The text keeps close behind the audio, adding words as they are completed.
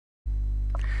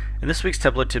In this week's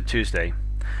Tableau Tip Tuesday,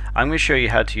 I'm going to show you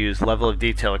how to use level of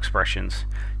detail expressions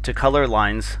to color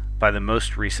lines by the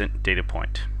most recent data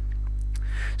point.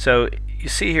 So you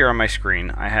see here on my screen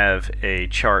I have a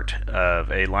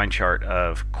line chart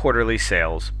of quarterly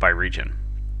sales by region.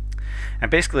 And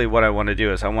basically what I want to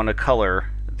do is I want to color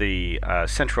the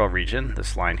central region,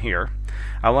 this line here.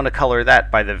 I want to color that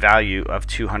by the value of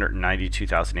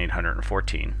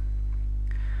 292,814.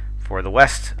 For the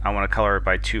west, I want to color it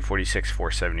by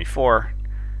 246,474.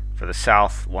 For the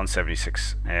south,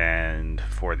 176, and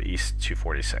for the east,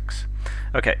 246.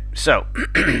 Okay, so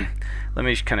let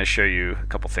me kind of show you a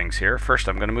couple things here. First,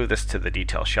 I'm going to move this to the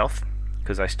detail shelf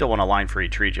because I still want a line for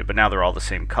each region, but now they're all the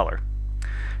same color.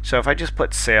 So if I just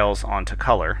put sales onto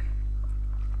color,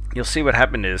 you'll see what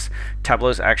happened is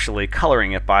Tableau's actually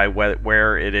coloring it by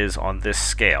where it is on this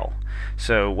scale.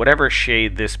 So whatever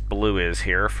shade this blue is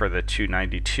here for the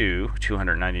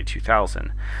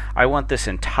 292,000, I want this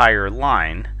entire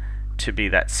line to be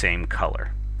that same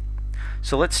color.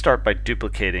 So let's start by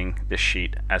duplicating this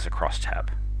sheet as a crosstab.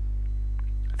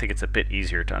 I think it's a bit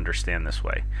easier to understand this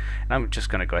way. And I'm just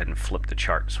going to go ahead and flip the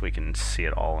chart so we can see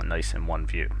it all nice in one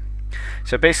view.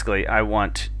 So basically I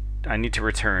need to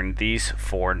return these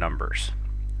four numbers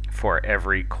for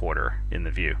every quarter in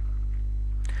the view.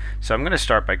 So I'm going to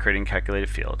start by creating a calculated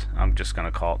field. I'm just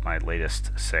going to call it my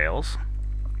latest sales.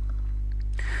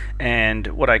 And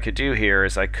what I could do here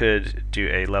is I could do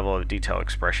a level of detail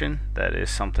expression that is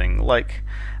something like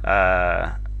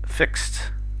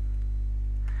fixed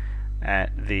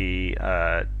at the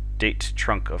date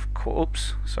trunk of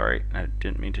oops, sorry, I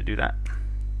didn't mean to do that.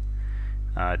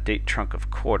 Date trunk of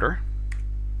quarter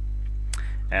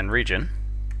and region.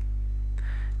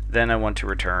 Then I want to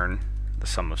return the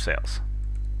sum of sales.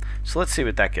 So let's see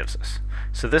what that gives us.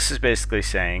 So this is basically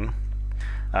saying,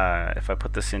 if I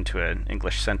put this into an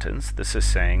English sentence, this is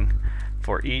saying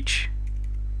for each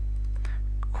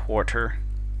quarter,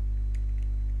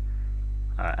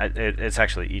 it's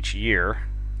actually each year,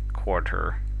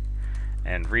 quarter,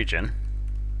 and region,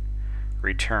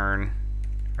 return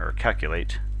or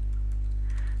calculate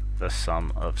the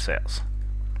sum of sales.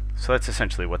 So that's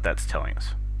essentially what that's telling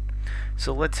us.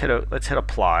 So let's hit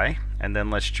apply, and then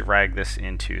let's drag this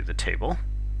into the table.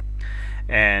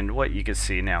 And what you can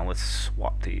see now, let's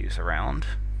swap these around.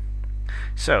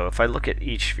 So if I look at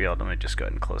each field, let me just go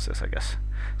ahead and close this, I guess.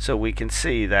 So we can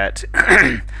see that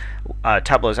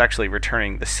Tableau is actually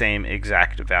returning the same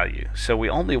exact value. So we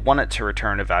only want it to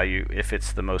return a value if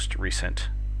it's the most recent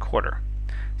quarter.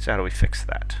 So how do we fix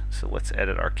that? So let's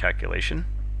edit our calculation.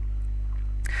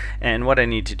 And what I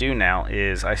need to do now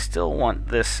is I still want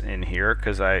this in here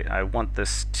because I want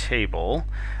this table,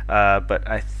 but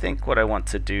I think what I want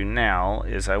to do now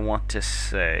is I want to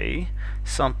say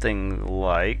something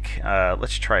like,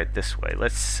 let's try it this way.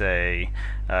 Let's say,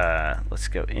 let's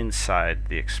go inside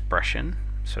the expression.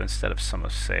 So instead of sum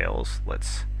of sales,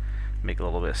 let's make a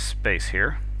little bit of space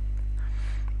here.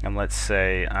 And let's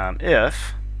say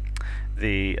if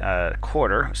the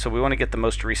quarter, so we want to get the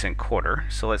most recent quarter,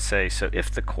 so let's say, so if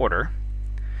the quarter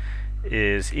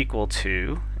is equal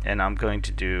to, and I'm going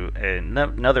to do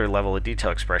another level of detail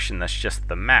expression that's just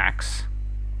the max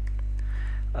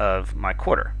of my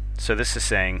quarter. So this is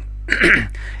saying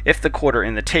if the quarter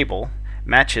in the table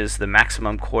matches the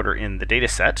maximum quarter in the data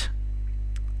set,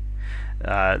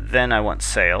 then I want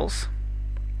sales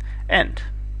end.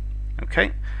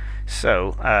 Okay.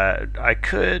 So I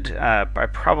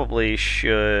probably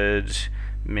should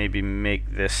maybe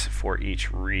make this for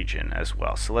each region as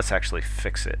well. So let's actually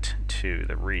fix it to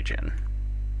the region,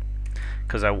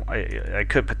 because I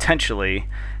could potentially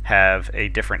have a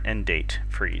different end date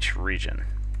for each region.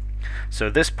 So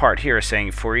this part here is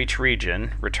saying for each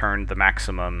region return the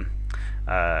maximum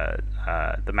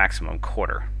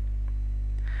quarter.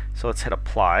 So let's hit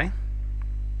apply,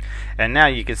 and now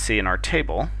you can see in our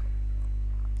table.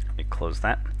 Close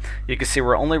that. You can see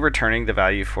we're only returning the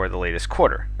value for the latest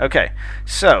quarter. Okay,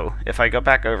 so if I go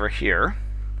back over here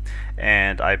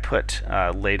and I put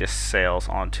latest sales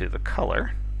onto the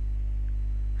color,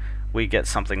 we get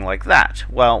something like that.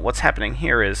 Well, what's happening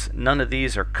here is none of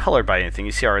these are colored by anything.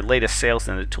 You see our latest sales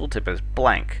in the tooltip is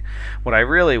blank. What I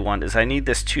really want is I need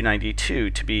this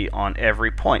 292 to be on every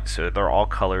point so they're all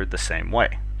colored the same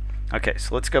way. Okay,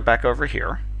 so let's go back over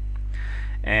here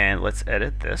and let's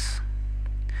edit this.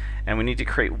 And we need to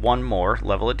create one more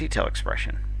level of detail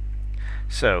expression.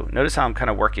 So notice how I'm kind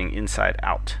of working inside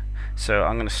out. So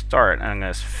I'm going to start and I'm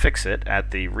going to fix it at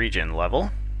the region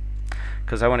level,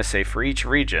 because I want to say for each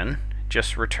region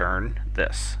just return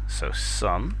this. So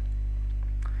sum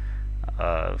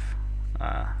of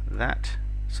that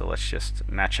So let's just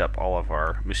match up all of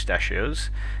our mustachios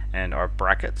and our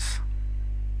brackets.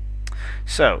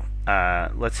 So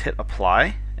let's hit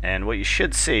apply, and what you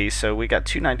should see, so we got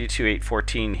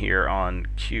 292,814 here on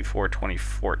Q4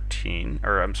 2014,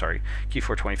 or I'm sorry,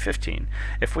 Q4 2015.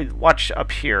 If we watch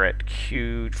up here at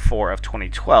Q4 of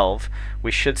 2012,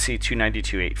 we should see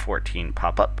 292,814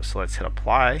 pop up. So let's hit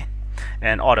apply,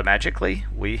 and automatically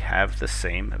we have the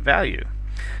same value.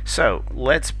 So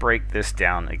let's break this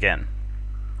down again.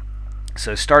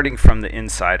 So starting from the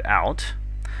inside out,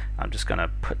 I'm just going to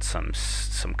put some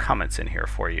comments in here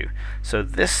for you. So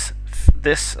this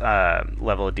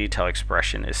level of detail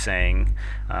expression is saying,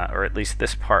 or at least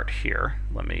this part here.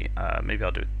 Let me maybe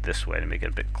I'll do it this way to make it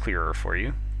a bit clearer for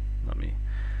you. Let me.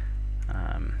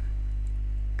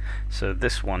 So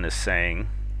this one is saying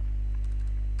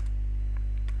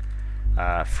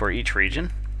for each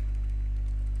region,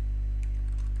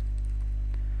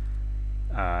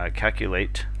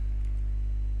 calculate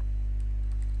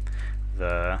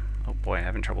the, oh boy, I'm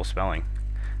having trouble spelling,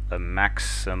 the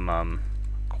maximum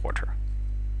quarter.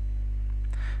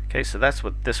 Okay, so that's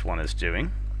what this one is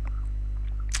doing.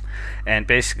 And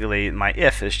basically my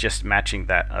if is just matching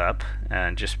that up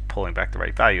and just pulling back the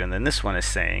right value. And then this one is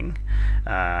saying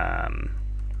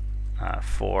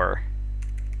for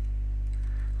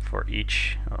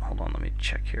each, oh, hold on, let me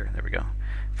check here. There we go.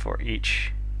 For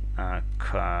each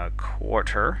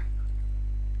quarter,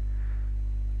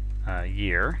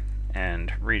 year,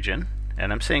 and region.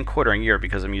 And I'm saying quarter and year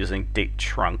because I'm using date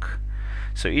trunk.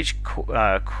 So each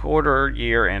quarter,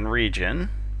 year, and region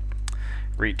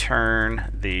return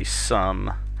the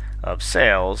sum of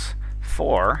sales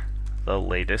for the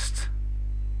latest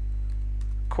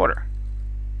quarter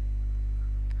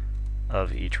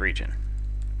of each region.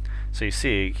 So you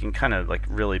see, you can kind of like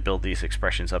really build these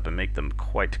expressions up and make them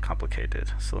quite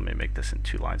complicated. So let me make this in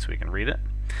 2 lines so we can read it.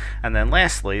 And then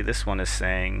lastly, this one is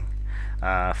saying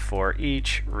for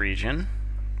each region,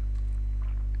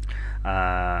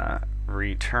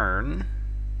 return,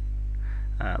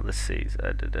 let's see,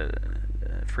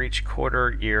 for each quarter,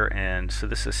 year, and so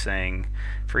this is saying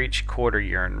for each quarter,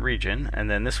 year, and region, and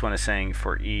then this one is saying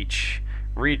for each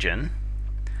region,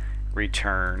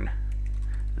 return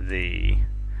the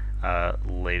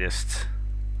latest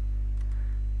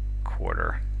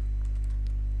quarter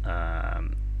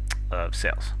of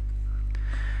sales.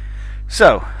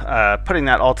 So putting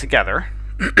that all together,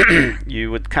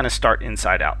 you would kind of start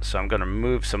inside out. So I'm going to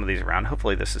move some of these around.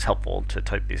 Hopefully this is helpful to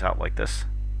type these out like this.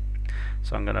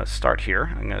 So I'm going to start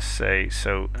here. I'm going to say,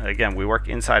 so again, we work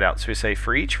inside out. So we say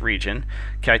for each region,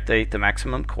 calculate the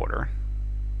maximum quarter.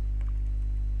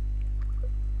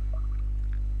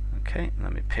 Okay,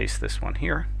 let me paste this one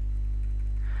here.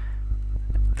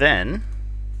 Then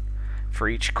for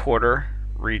each quarter,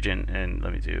 region, and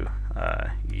let me do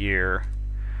year,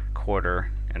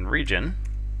 quarter, and region,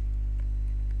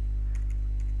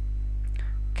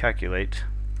 calculate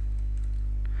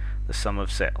the sum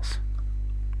of sales.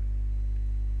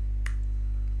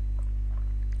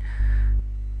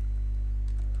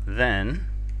 Then,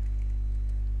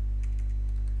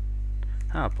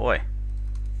 oh boy,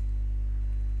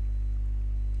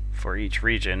 for each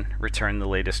region, return the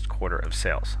latest quarter of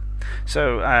sales.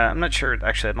 So I'm not sure,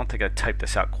 actually I don't think I typed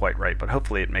this out quite right, but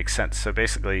hopefully it makes sense. So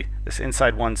basically this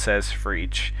inside one says for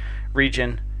each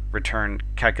region, return,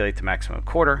 calculate the maximum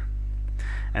quarter,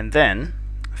 and then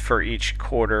for each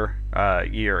quarter,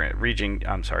 year, region,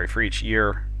 I'm sorry, for each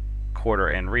year, quarter,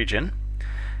 and region,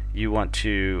 you want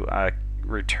to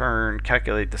return,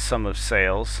 calculate the sum of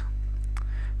sales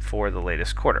for the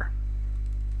latest quarter.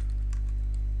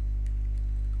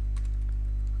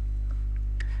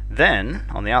 Then,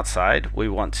 on the outside, we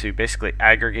want to basically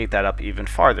aggregate that up even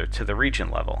farther to the region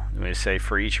level. We say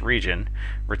for each region,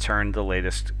 return the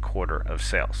latest quarter of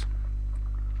sales.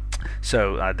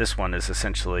 So this one is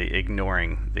essentially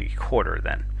ignoring the quarter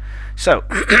then. So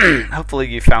hopefully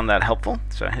you found that helpful.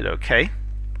 So I hit OK.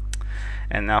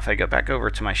 And now if I go back over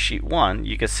to my sheet 1,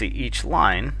 you can see each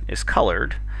line is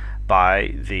colored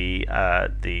by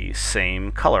the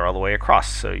same color all the way across.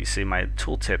 So you see my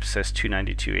tooltip says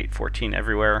 292,814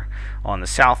 everywhere. On the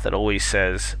south it always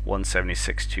says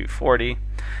 176,240.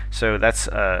 So that's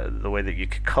the way that you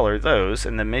could color those.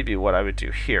 And then maybe what I would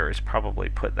do here is probably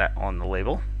put that on the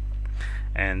label.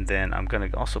 And then I'm going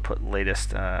to also put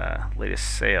latest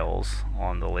sales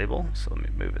on the label. So let me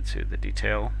move it to the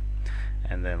detail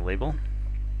and then label.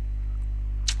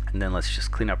 And then let's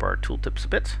just clean up our tooltips a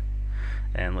bit.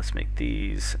 And let's make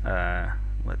these,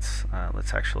 let's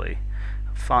actually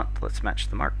font, let's match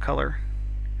the mark color,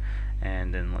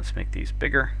 and then let's make these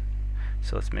bigger.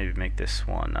 So let's maybe make this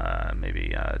one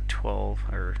maybe 12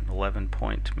 or 11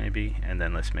 point maybe, and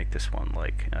then let's make this one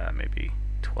like maybe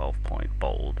 12 point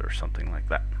bold or something like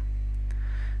that.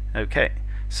 Okay,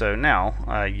 so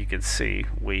now you can see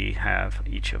we have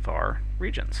each of our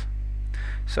regions.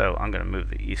 So I'm going to move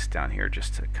the east down here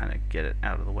just to kind of get it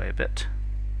out of the way a bit,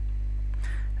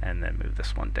 and then move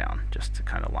this one down just to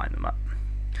kind of line them up.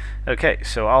 Okay,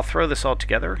 so I'll throw this all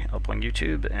together up on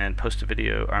YouTube and post a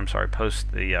video, or I'm sorry,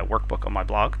 post the workbook on my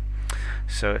blog.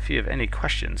 So if you have any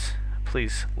questions,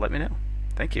 please let me know.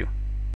 Thank you.